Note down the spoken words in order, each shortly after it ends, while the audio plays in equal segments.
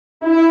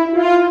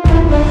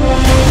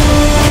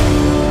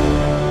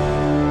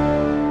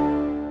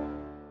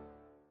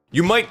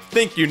You might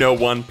think you know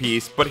One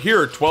Piece, but here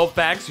are 12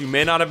 facts you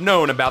may not have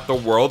known about the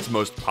world's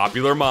most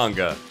popular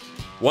manga.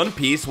 One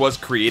Piece was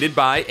created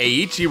by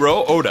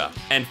Eiichiro Oda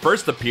and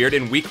first appeared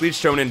in Weekly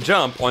Shonen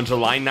Jump on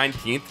July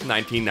 19,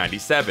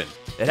 1997.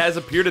 It has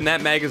appeared in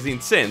that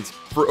magazine since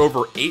for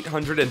over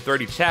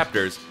 830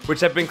 chapters, which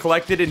have been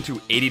collected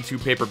into 82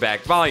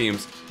 paperback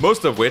volumes,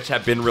 most of which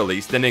have been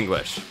released in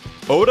English.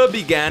 Oda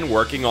began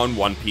working on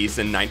One Piece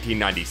in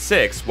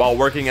 1996 while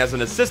working as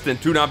an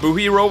assistant to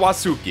Nobuhiro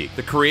Wasuki,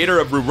 the creator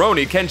of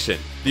Rurouni Kenshin.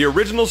 The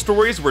original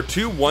stories were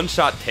two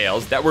one-shot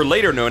tales that were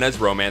later known as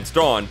Romance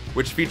Dawn,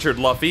 which featured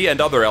Luffy and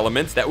other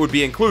elements that would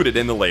be included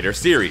in the later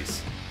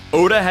series.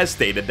 Oda has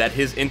stated that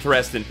his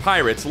interest in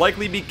pirates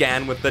likely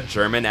began with the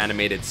German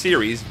animated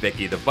series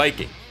Vicky the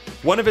Viking.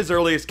 One of his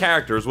earliest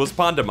characters was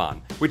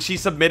Pandamon, which he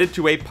submitted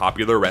to a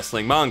popular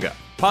wrestling manga.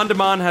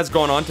 Pandamon has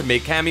gone on to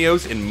make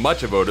cameos in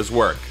much of Oda's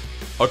work.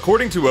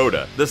 According to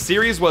Oda, the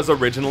series was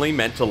originally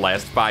meant to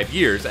last 5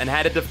 years and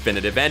had a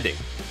definitive ending.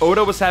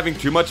 Oda was having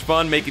too much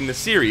fun making the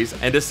series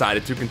and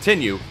decided to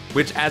continue,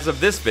 which as of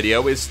this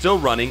video is still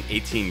running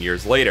 18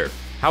 years later.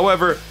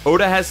 However,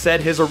 Oda has said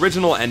his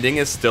original ending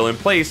is still in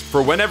place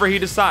for whenever he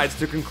decides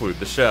to conclude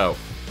the show.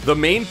 The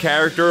main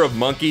character of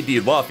Monkey D.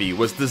 Luffy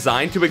was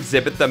designed to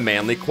exhibit the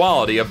manly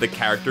quality of the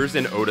characters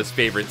in Oda's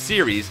favorite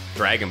series,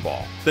 Dragon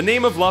Ball. The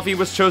name of Luffy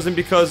was chosen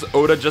because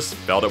Oda just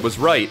felt it was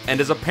right,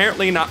 and is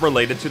apparently not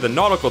related to the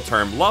nautical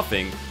term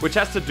luffing, which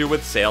has to do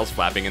with sails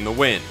flapping in the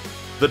wind.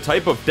 The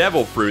type of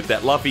devil fruit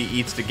that Luffy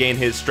eats to gain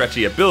his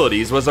stretchy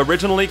abilities was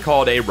originally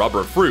called a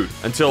rubber fruit,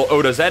 until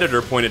Oda's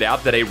editor pointed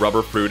out that a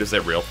rubber fruit is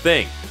a real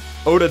thing.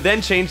 Oda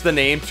then changed the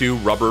name to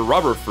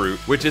Rubber Fruit,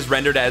 which is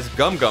rendered as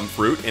Gum Gum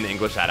Fruit in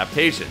English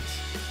adaptations.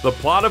 The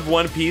plot of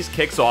One Piece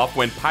kicks off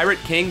when Pirate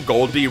King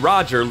Gold D.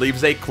 Roger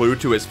leaves a clue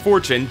to his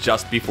fortune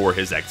just before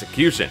his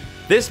execution.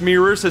 This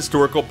mirrors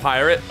historical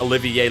pirate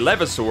Olivier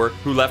Levasseur,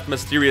 who left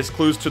mysterious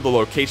clues to the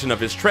location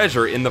of his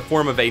treasure in the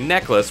form of a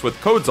necklace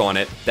with codes on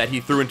it that he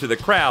threw into the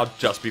crowd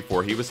just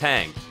before he was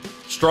hanged.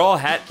 Straw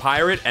Hat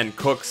Pirate and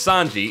cook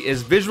Sanji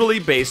is visually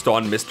based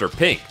on Mr.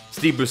 Pink,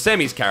 Steve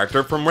Buscemi's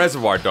character from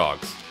Reservoir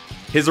Dogs.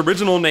 His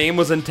original name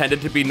was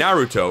intended to be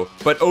Naruto,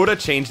 but Oda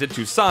changed it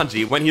to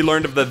Sanji when he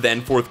learned of the then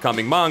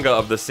forthcoming manga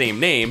of the same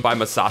name by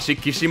Masashi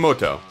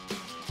Kishimoto.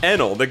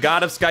 Enel, the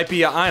god of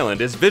Skypiea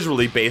Island, is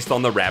visually based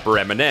on the rapper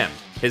Eminem.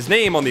 His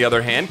name, on the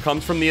other hand,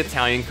 comes from the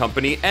Italian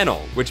company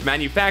Enel, which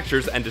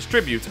manufactures and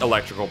distributes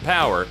electrical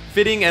power,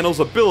 fitting Enel's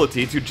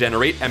ability to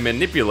generate and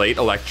manipulate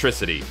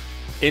electricity.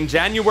 In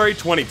January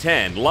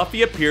 2010,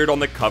 Luffy appeared on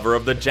the cover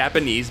of the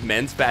Japanese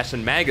men's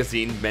fashion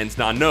magazine Men's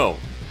No,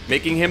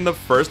 making him the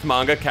first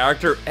manga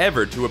character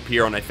ever to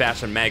appear on a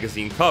fashion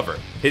magazine cover.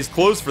 His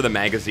clothes for the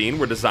magazine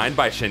were designed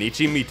by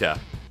Shinichi Mita.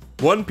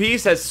 One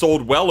Piece has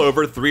sold well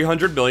over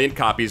 300 million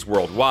copies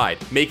worldwide,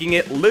 making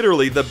it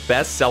literally the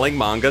best-selling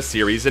manga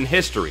series in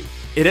history.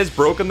 It has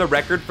broken the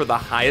record for the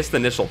highest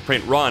initial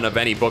print run of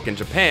any book in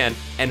Japan,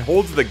 and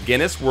holds the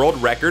Guinness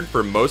World Record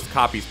for most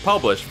copies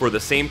published for the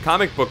same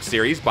comic book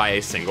series by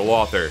a single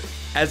author.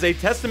 As a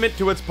testament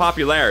to its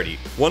popularity,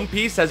 One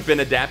Piece has been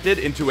adapted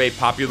into a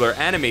popular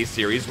anime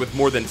series with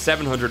more than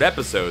 700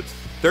 episodes,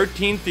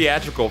 13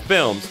 theatrical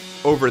films,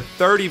 over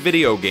 30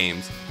 video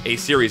games, a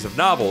series of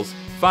novels,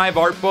 5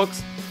 art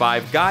books,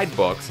 5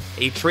 guidebooks,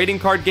 a trading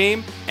card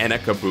game, and a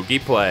kabuki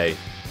play.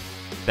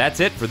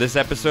 That's it for this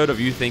episode of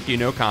You Think You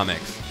Know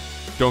Comics.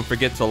 Don't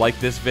forget to like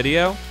this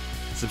video,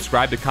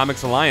 subscribe to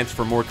Comics Alliance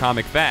for more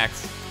comic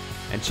facts,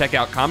 and check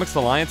out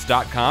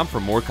comicsalliance.com for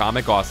more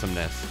comic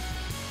awesomeness.